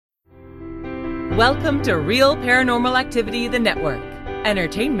Welcome to Real Paranormal Activity, the network.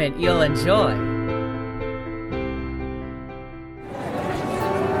 Entertainment you'll enjoy.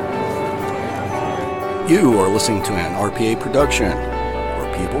 You are listening to an RPA production,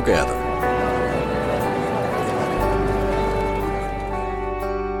 where people gather.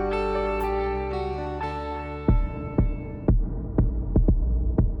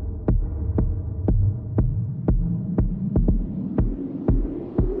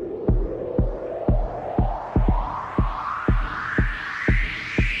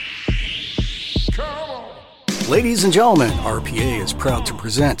 Ladies and gentlemen, RPA is proud to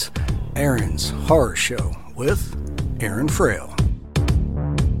present Aaron's Horror Show with Aaron Frail.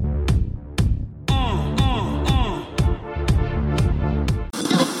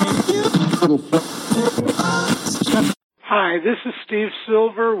 Hi, this is Steve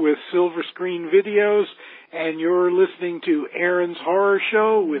Silver with Silver Screen Videos, and you're listening to Aaron's Horror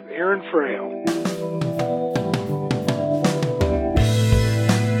Show with Aaron Frail.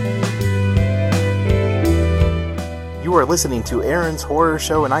 You are listening to Aaron's Horror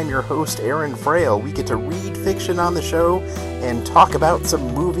Show, and I'm your host, Aaron Frail. We get to read fiction on the show and talk about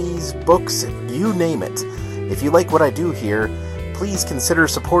some movies, books, you name it. If you like what I do here, please consider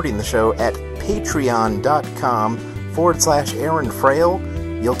supporting the show at patreon.com/Aaron Frail.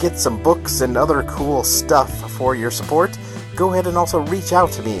 You'll get some books and other cool stuff for your support. Go ahead and also reach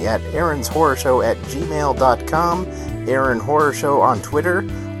out to me at aaronshorrorshow@gmail.com, Aaron Horror Show on Twitter,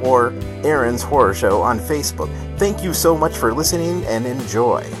 or Aaron's Horror Show on Facebook. Thank you so much for listening, and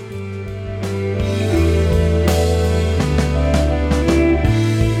enjoy.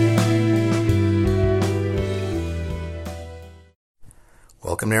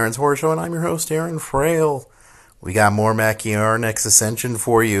 Welcome to Aaron's Horror Show, and I'm your host, Aaron Frail. We got more Mackie Arneck's Ascension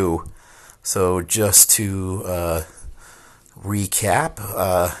for you. So just to recap,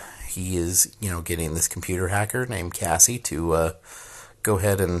 he is, getting this computer hacker named Cassie to go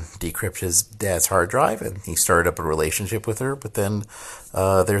ahead and decrypt his dad's hard drive, and he started up a relationship with her, but then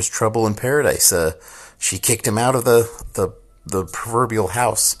there's trouble in paradise. She kicked him out of the proverbial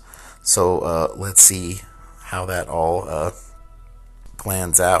house. So let's see how that all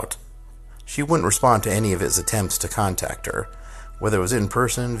plans out. She wouldn't respond to any of his attempts to contact her, whether it was in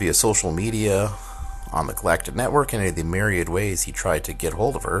person, via social media, on the Galactic Network, and any of the myriad ways he tried to get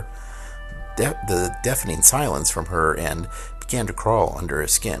hold of her. The deafening silence from her end began to crawl under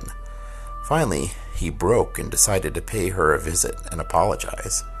his skin. Finally, he broke and decided to pay her a visit and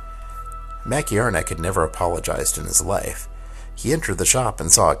apologize. Mackie Arneck had never apologized in his life. He entered the shop and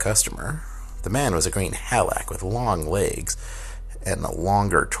saw a customer. The man was a green Halak with long legs and a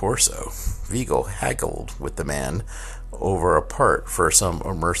longer torso. Vigo haggled with the man over a part for some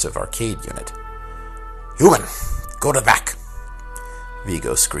immersive arcade unit. "Human, go to the back!"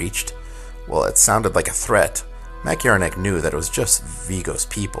 Vigo screeched. Well, it sounded like a threat. Mackie Arneck knew that it was just Vigo's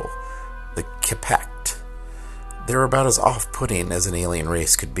people, the Kepekt. They were about as off-putting as an alien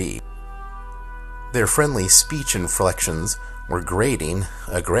race could be. Their friendly speech inflections were grating,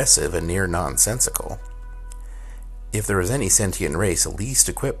 aggressive, and near nonsensical. If there was any sentient race least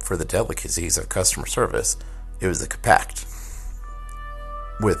equipped for the delicacies of customer service, it was the Kepekt.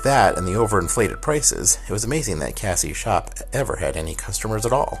 With that and the overinflated prices, it was amazing that Cassie's shop ever had any customers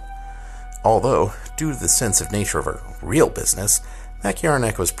at all. Although, due to the sensitive nature of her real business, Mackie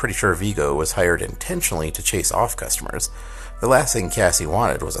Arneck was pretty sure Vigo was hired intentionally to chase off customers. The last thing Cassie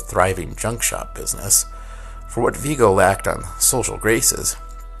wanted was a thriving junk shop business. For what Vigo lacked on social graces,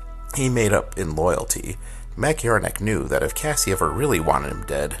 he made up in loyalty. Mackie Arneck knew that if Cassie ever really wanted him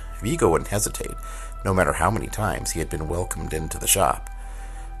dead, Vigo wouldn't hesitate, no matter how many times he had been welcomed into the shop.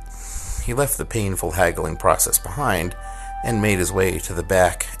 He left the painful haggling process behind and made his way to the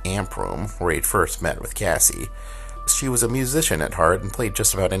back amp room where he'd first met with Cassie. She was a musician at heart and played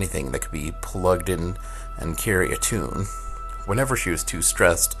just about anything that could be plugged in and carry a tune. Whenever she was too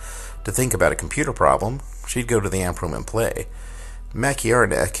stressed to think about a computer problem, she'd go to the amp room and play. Mackie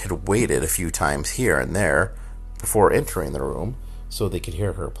Arneck had waited a few times here and there before entering the room so they could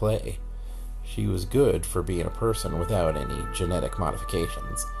hear her play. She was good for being a person without any genetic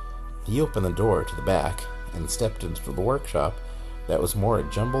modifications. He opened the door to the back and stepped into the workshop that was more a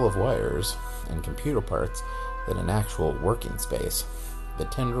jumble of wires and computer parts than an actual working space. The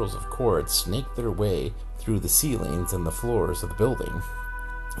tendrils of cords snaked their way through the ceilings and the floors of the building.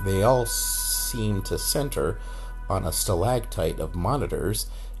 They all seemed to center on a stalactite of monitors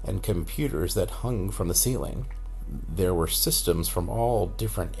and computers that hung from the ceiling. There were systems from all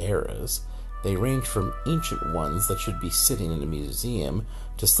different eras. They ranged from ancient ones that should be sitting in a museum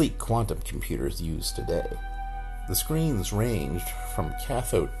to sleek quantum computers used today. The screens ranged from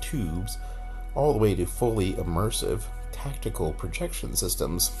cathode tubes all the way to fully immersive, tactical projection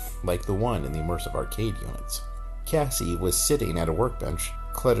systems like the one in the immersive arcade units. Cassie was sitting at a workbench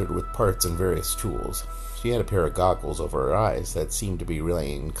cluttered with parts and various tools. She had a pair of goggles over her eyes that seemed to be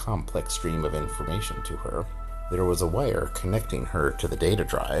relaying a complex stream of information to her. There was a wire connecting her to the data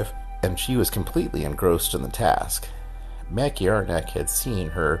drive, and she was completely engrossed in the task. Mackie Arnak had seen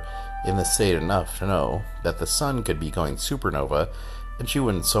her in the state enough to know that the sun could be going supernova, and she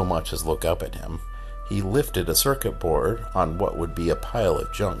wouldn't so much as look up at him. He lifted a circuit board on what would be a pile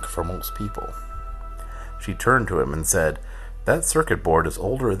of junk for most people. She turned to him and said, "That circuit board is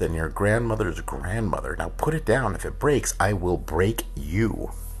older than your grandmother's grandmother. Now put it down. If it breaks, I will break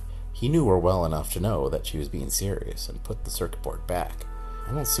you." He knew her well enough to know that she was being serious and put the circuit board back.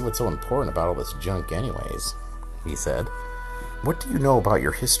 "I don't see what's so important about all this junk anyways," he said. "What do you know about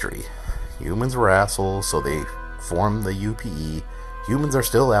your history? Humans were assholes, so they formed the UPE. Humans are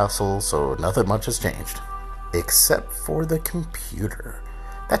still assholes, so nothing much has changed. Except for the computer.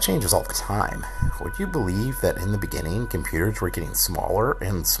 That changes all the time. Would you believe that in the beginning, computers were getting smaller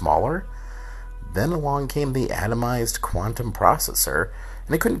and smaller? Then along came the atomized quantum processor,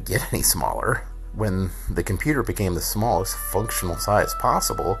 and it couldn't get any smaller. When the computer became the smallest functional size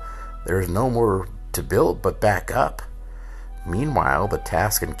possible, there was no more to build but back up. Meanwhile, the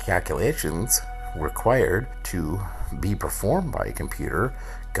tasks and calculations required to be performed by a computer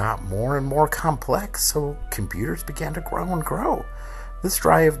got more and more complex, so computers began to grow and grow. This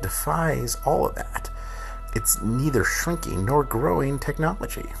drive defies all of that. It's neither shrinking nor growing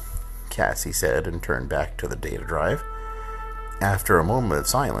technology," Cassie said, and turned back to the data drive. After a moment of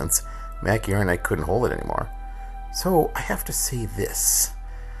silence, Mackie Arnak couldn't hold it anymore. "So, I have to say this.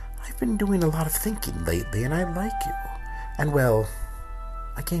 I've been doing a lot of thinking lately, and I like you. And, well,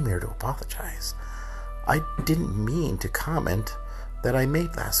 I came here to apologize. I didn't mean to comment that I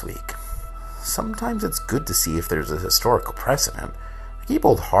made last week. Sometimes it's good to see if there's a historical precedent. I keep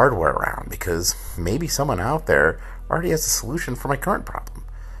old hardware around because maybe someone out there already has a solution for my current problem.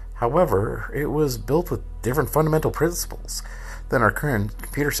 However, it was built with different fundamental principles than our current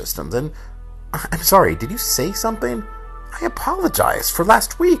computer systems. And I'm sorry, did you say something? I apologize for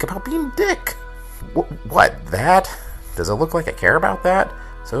last week about being a dick." What, that? Does it look like I care about that?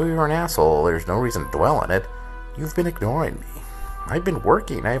 So you're an asshole. There's no reason to dwell on it. You've been ignoring me. I've been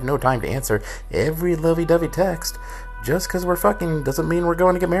working. I have no time to answer every lovey-dovey text. Just because we're fucking doesn't mean we're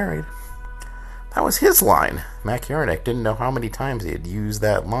going to get married." That was his line. Mackie Arnak didn't know how many times he had used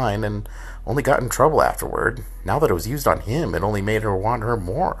that line and only got in trouble afterward. Now that it was used on him, it only made her want her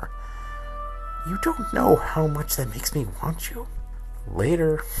more. "You don't know how much that makes me want you."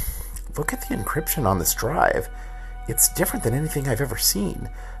 Later, "Look at the encryption on this drive. It's different than anything I've ever seen.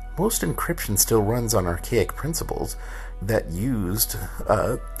 Most encryption still runs on archaic principles that used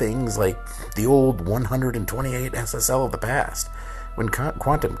things like the old 128 SSL of the past. When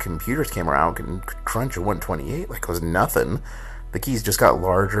quantum computers came around and could crunch a 128 like it was nothing, the keys just got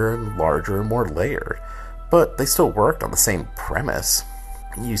larger and larger and more layered. But they still worked on the same premise.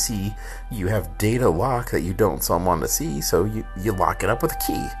 You see, you have data lock that you don't want someone to see, so you lock it up with a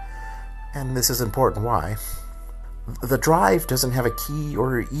key. And this is important why. The drive doesn't have a key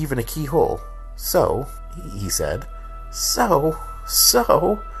or even a keyhole. So, he said, So,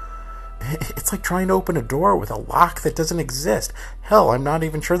 it's like trying to open a door with a lock that doesn't exist. Hell, I'm not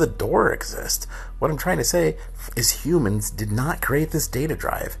even sure the door exists. What I'm trying to say is humans did not create this data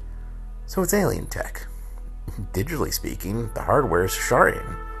drive. So it's alien tech. Digitally speaking, the hardware is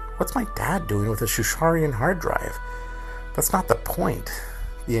Shusharian. What's my dad doing with a Shusharian hard drive? That's not the point.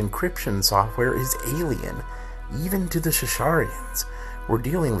 The encryption software is alien, even to the Shusharians. We're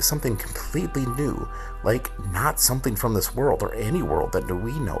dealing with something completely new, like not something from this world or any world that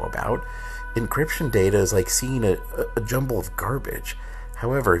we know about. Encryption data is like seeing a jumble of garbage.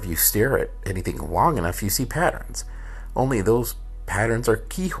 However, if you stare at anything long enough, you see patterns. Only those patterns are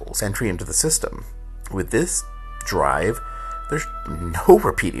keyholes entry into the system. With this drive, there's no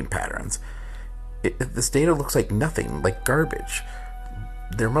repeating patterns. This data looks like nothing, like garbage.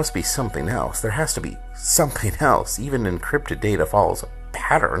 There must be something else. There has to be something else. Even encrypted data follows a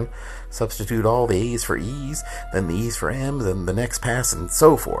pattern. Substitute all the A's for E's, then the E's for M's, and the next pass, and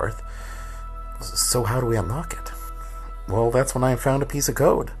so forth. So how do we unlock it? Well, that's when I found a piece of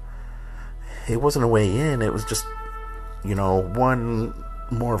code. It wasn't a way in. It was just, one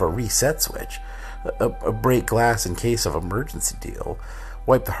more of a reset switch. A break glass in case of emergency deal.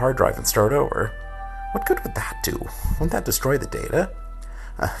 Wipe the hard drive and start over. What good would that do? Wouldn't that destroy the data?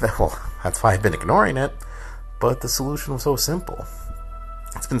 Well, that's why I've been ignoring it. But the solution was so simple.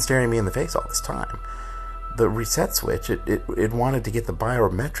 It's been staring me in the face all this time. the reset switch, it wanted to get the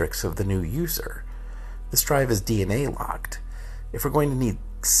biometrics of the new user. This drive is DNA locked. If we're going to need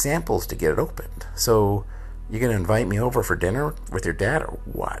samples to get it opened. So, you gonna invite me over for dinner with your dad or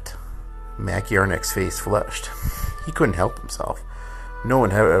what? Mac Yarnick's face flushed. He couldn't help himself. No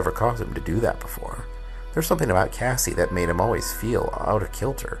one had ever caused him to do that before. There's something about Cassie that made him always feel out of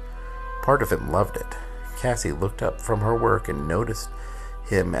kilter. Part of him loved it. Cassie looked up from her work and noticed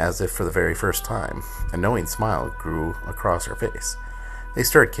him as if for the very first time. A knowing smile grew across her face. They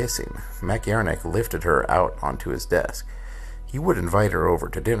started kissing. Mac Yarnick lifted her out onto his desk. He would invite her over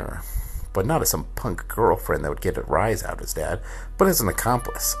to dinner, but not as some punk girlfriend that would get a rise out of his dad, but as an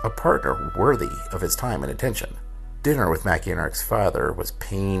accomplice, a partner worthy of his time and attention. Dinner with Mac Yarnick's father was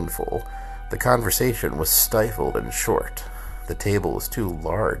painful. The conversation was stifled and short. The table was too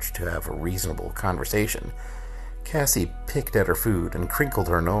large to have a reasonable conversation. Cassie picked at her food and crinkled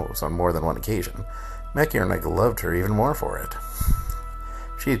her nose on more than one occasion. Mac Yarnick loved her even more for it.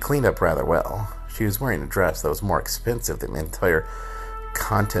 She had cleaned up rather well. She was wearing a dress that was more expensive than the entire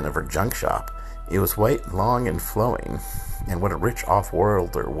content of her junk shop. It was white, long, and flowing, and what a rich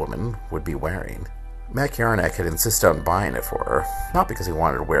off-worlder woman would be wearing. Mac Yarnick had insisted on buying it for her, not because he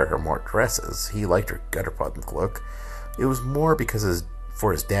wanted to wear her more dresses. He liked her gutter punk look. It was more because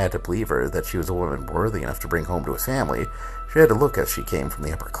for his dad to believe her that she was a woman worthy enough to bring home to his family, she had to look as she came from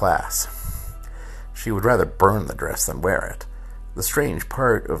the upper class. She would rather burn the dress than wear it. The strange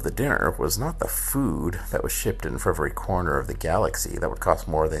part of the dinner was not the food that was shipped in from every corner of the galaxy that would cost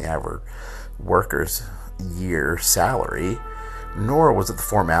more than the average worker's year salary, nor was it the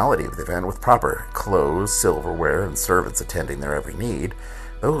formality of the event with proper clothes, silverware, and servants attending their every need.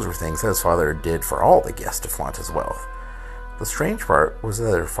 Those were things that his father did for all the guests to flaunt his wealth. The strange part was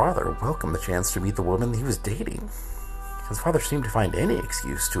that her father welcomed the chance to meet the woman he was dating. His father seemed to find any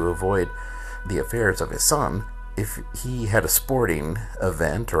excuse to avoid the affairs of his son. If he had a sporting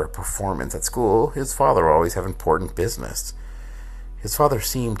event or a performance at school, his father would always have important business. His father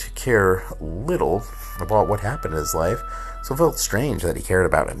seemed to care little about what happened in his life, so it felt strange that he cared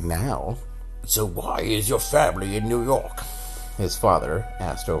about it now. "So why is your family in New York?" his father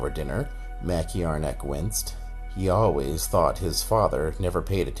asked over dinner. Mac Yarnick winced. He always thought his father never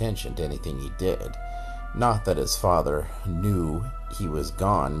paid attention to anything he did. Not that his father knew he was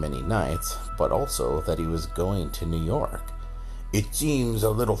gone many nights, but also that he was going to New York. "It seems a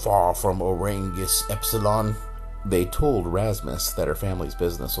little far from Orangis Epsilon." They told Rasmus that her family's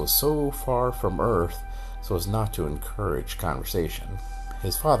business was so far from Earth so as not to encourage conversation.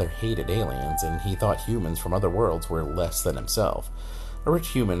 His father hated aliens, and he thought humans from other worlds were less than himself. A rich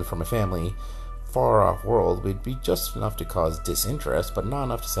human from a family far-off world would be just enough to cause disinterest, but not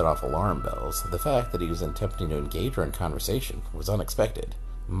enough to set off alarm bells. The fact that he was attempting to engage her in conversation was unexpected.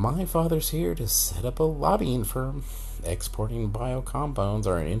 "My father's here to set up a lobbying firm. Exporting biocompounds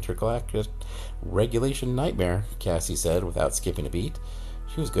are an intergalactic regulation nightmare," Cassie said without skipping a beat.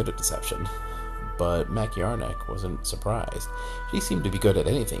 She was good at deception. But Mac Yarnick wasn't surprised. She seemed to be good at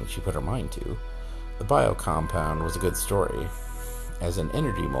anything she put her mind to. The biocompound was a good story. As an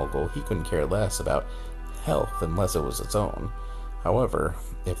energy mogul, he couldn't care less about health unless it was its own. However,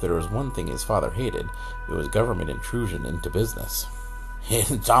 if there was one thing his father hated, it was government intrusion into business.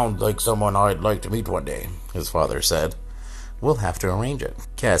 "It sounds like someone I'd like to meet one day," his father said. "We'll have to arrange it,"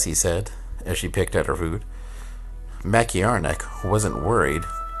 Cassie said, as she picked at her food. Mac Yarnick wasn't worried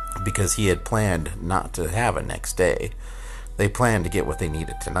because he had planned not to have a next day. They planned to get what they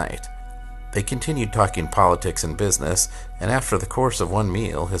needed tonight. They continued talking politics and business, and after the course of one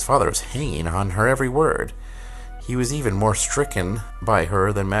meal, his father was hanging on her every word. He was even more stricken by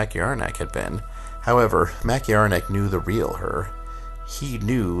her than Mac Yarnick had been. However, Mac Yarnick knew the real her. He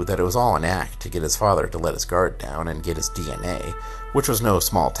knew that it was all an act to get his father to let his guard down and get his DNA, which was no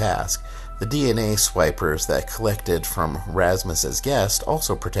small task. The DNA swipers that collected from Rasmus's guest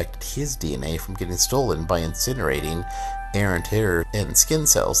also protected his DNA from getting stolen by incinerating errant hair and skin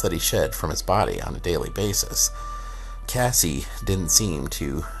cells that he shed from his body on a daily basis. Cassie didn't seem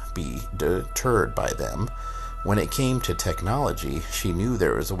to be deterred by them. When it came to technology, she knew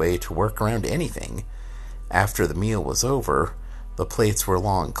there was a way to work around anything. After the meal was over, the plates were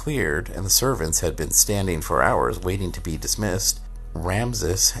long cleared, and the servants had been standing for hours waiting to be dismissed.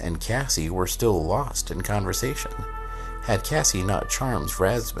 Ramses and Cassie were still lost in conversation. Had Cassie not charmed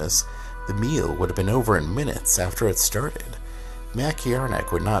Rasmus, the meal would have been over in minutes after it started. Mac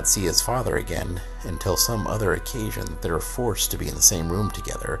Yarnick would not see his father again until some other occasion that they were forced to be in the same room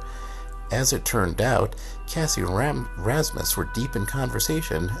together. As it turned out, Cassie and Rasmus were deep in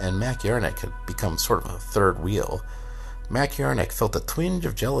conversation, and Mac Yarnick had become sort of a third wheel. Mac Yarnick felt a twinge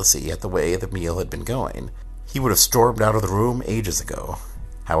of jealousy at the way the meal had been going. he would have stormed out of the room ages ago.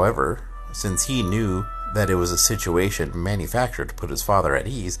 However, since he knew that it was a situation manufactured to put his father at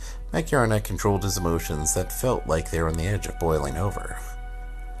ease, Mac controlled his emotions that felt like they were on the edge of boiling over.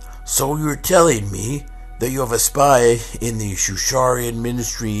 So you're telling me that you have a spy in the Shusharian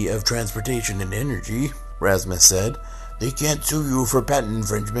Ministry of Transportation and Energy, Rasmus said. They can't sue you for patent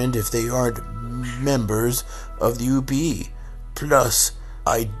infringement if they aren't members of the UP. Plus,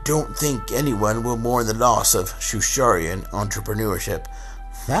 I don't think anyone will mourn the loss of Shusharian entrepreneurship.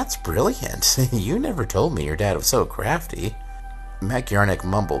 That's brilliant. You never told me your dad was so crafty. Mac Yarnick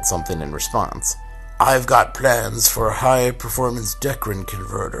mumbled something in response. I've got plans for a high-performance Dekrin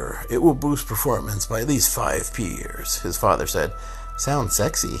converter. It will boost performance by at least 5 years, his father said. Sounds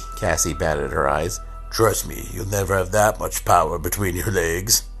sexy, Cassie batted her eyes. Trust me, you'll never have that much power between your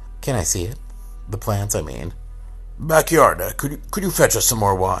legs. Can I see it? The plans, I mean. Mac Yarnick, could you fetch us some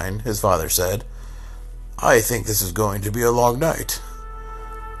more wine, his father said. I think this is going to be a long night.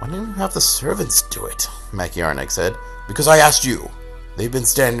 Why didn't you have the servants do it? Mac Yarnick said. Because I asked you. They've been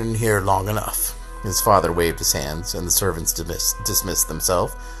standing here long enough. His father waved his hands, and the servants dismissed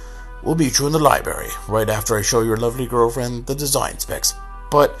themselves. We'll meet you in the library, right after I show your lovely girlfriend the design specs.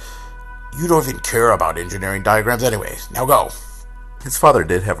 But you don't even care about engineering diagrams anyway. Now go. His father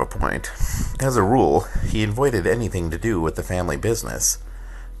did have a point. As a rule, he avoided anything to do with the family business.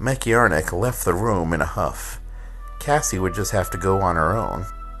 Mac Yarnick left the room in a huff. Cassie would just have to go on her own.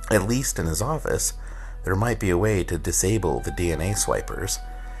 At least in his office, there might be a way to disable the DNA swipers.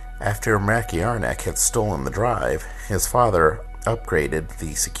 After Mac Yarnick had stolen the drive, his father upgraded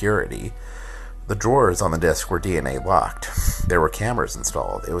the security. The drawers on the desk were DNA locked. There were cameras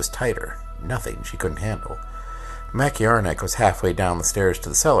installed. It was tighter. Nothing she couldn't handle. Mac Yarnick was halfway down the stairs to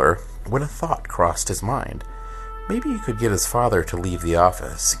the cellar when a thought crossed his mind. Maybe he could get his father to leave the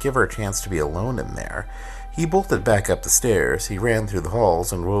office, give her a chance to be alone in there. He bolted back up the stairs. He ran through the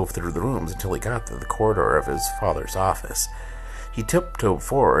halls and rove through the rooms until he got to the corridor of his father's office. He tiptoed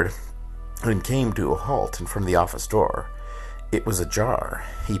forward and came to a halt in front of the office door. It was ajar.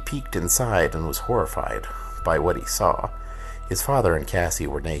 He peeked inside and was horrified by what he saw. His father and Cassie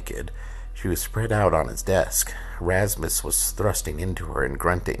were naked. She was spread out on his desk. Rasmus was thrusting into her and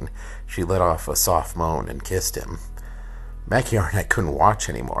grunting. She let off a soft moan and kissed him. Mac Yarnick couldn't watch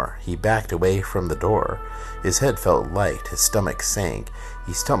anymore. He backed away from the door. His head felt light. His stomach sank.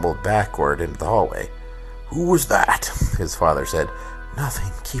 He stumbled backward into the hallway. Who was that? His father said.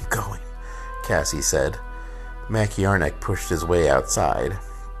 Nothing. Keep going, Cassie said. Mac Yarnick pushed his way outside.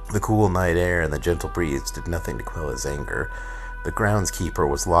 The cool night air and the gentle breeze did nothing to quell his anger. The groundskeeper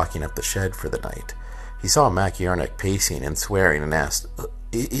was locking up the shed for the night. He saw Mac Yarnick pacing and swearing and asked,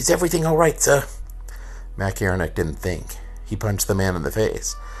 Is everything all right, sir? Mac Yarnick didn't think. He punched the man in the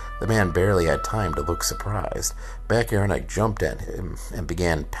face. The man barely had time to look surprised. Mac Yarnick jumped at him and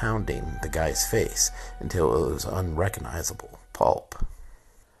began pounding the guy's face until it was unrecognizable pulp.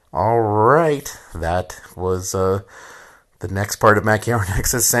 All right, that was the next part of Mac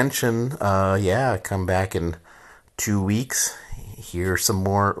Yarnick's ascension. Come back in 2 weeks. Hear some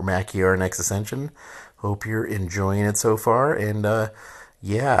more Mac Yarnick's ascension. Hope you're enjoying it so far. And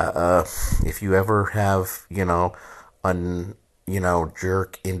if you ever have,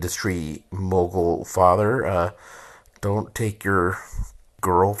 jerk industry mogul father, don't take your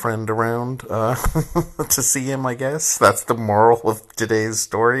girlfriend around to see him, I guess. That's the moral of today's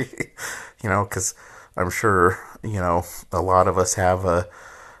story. Because I'm sure, a lot of us have a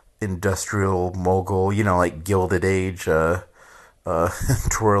industrial mogul, like Gilded Age,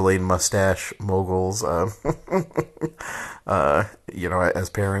 twirling mustache moguls, as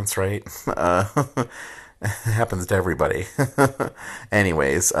parents, right? It happens to everybody.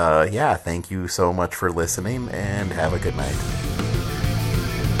 Anyways, thank you so much for listening, and have a good night.